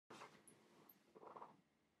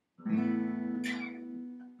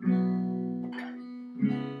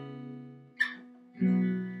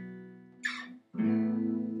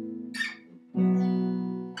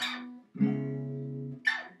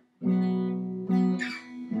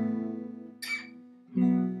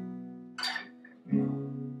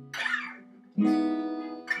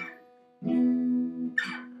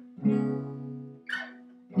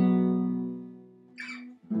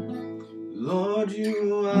Lord,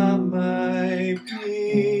 you are my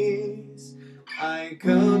peace. I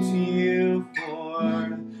go to you for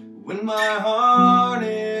when my heart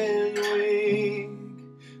is weak.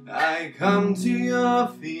 I come to your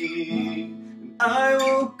feet, and I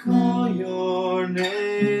will call your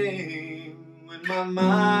name when my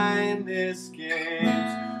mind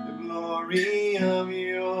escapes the glory of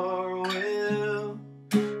your will.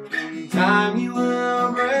 In time you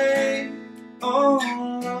will break all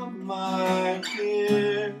of my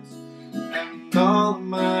fears and all of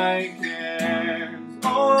my cares,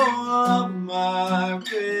 all of my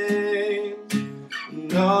pains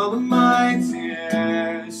and all of my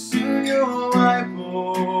tears. Soon you'll wipe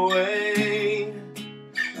away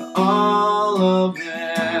all of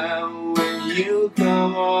them when you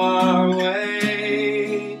come our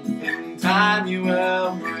way. In time you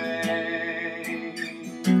will break.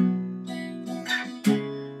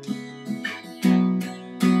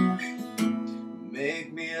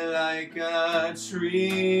 Make me like a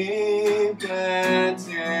tree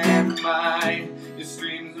planted by your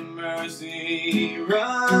streams of mercy,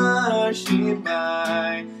 rushing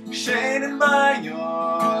by, shaded by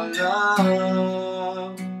your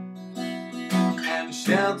love, and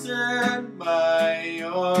sheltered by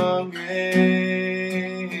your grace.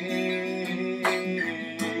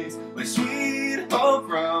 My sweet hope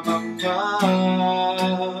from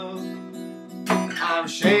above, I'm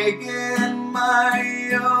shaken by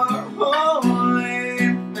your holy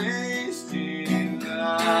face, Jesus.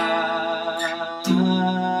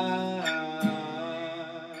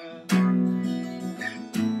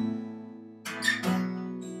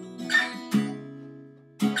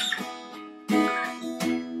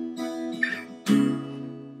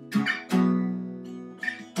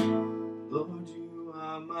 Lord, you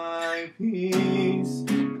are my peace.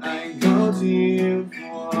 I go to you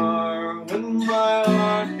for when my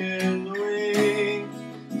heart is weak.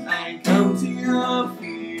 I come to your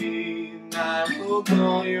feet. I will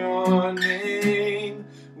call your name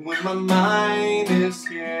when my mind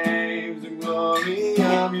escapes the glory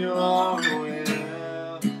of your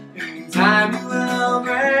will. In time you will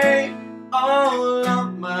break all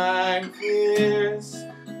of my fears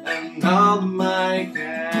and all of my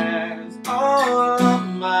cares, all of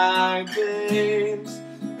my pains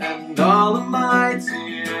and all of my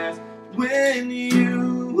tears. When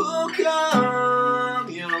you will come,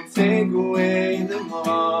 you'll take away them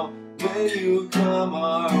all. When you come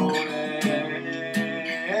our way,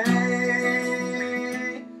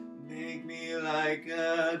 make me like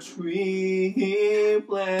a tree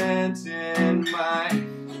planted by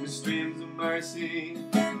the streams of mercy,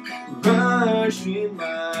 rushing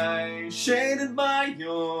by, shaded by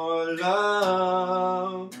your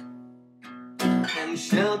love, and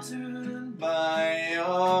sheltered by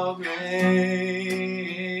your grace.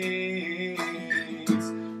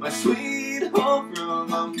 My sweet hope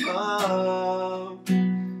from above.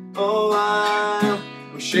 Oh,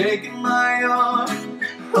 I'm shaking my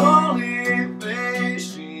holy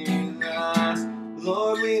face, Jesus.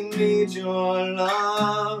 Lord, we need your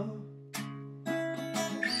love.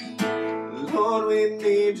 Lord, we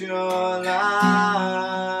need your life.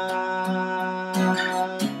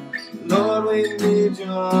 Lord, we need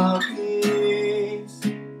your peace.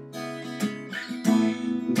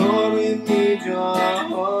 Lord, we need your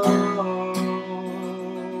hope.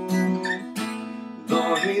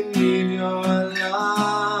 Lord, we need your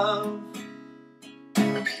love.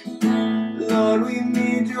 Lord, we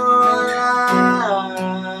need your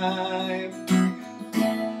life.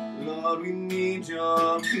 Lord, we need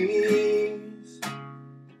your peace.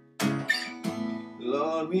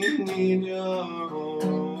 Lord, we need your hope.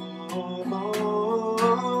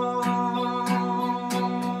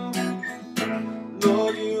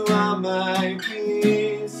 Lord, you are my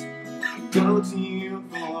peace. Go to you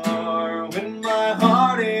for when my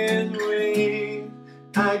heart is weak.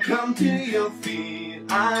 I come to your feet.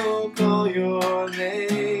 I will call your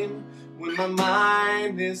name when my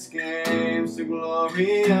mind escapes the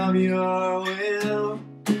glory of your will.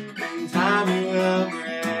 In time you will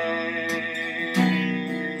break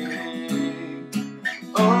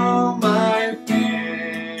all my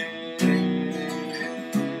fears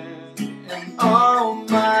and all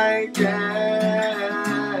my cares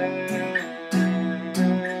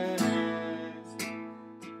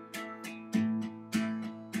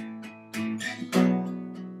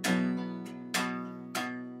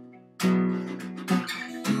What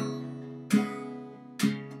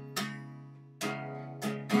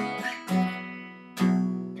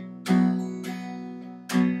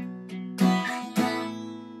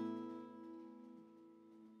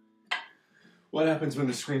happens when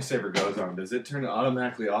the screensaver goes on? Does it turn it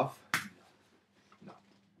automatically off?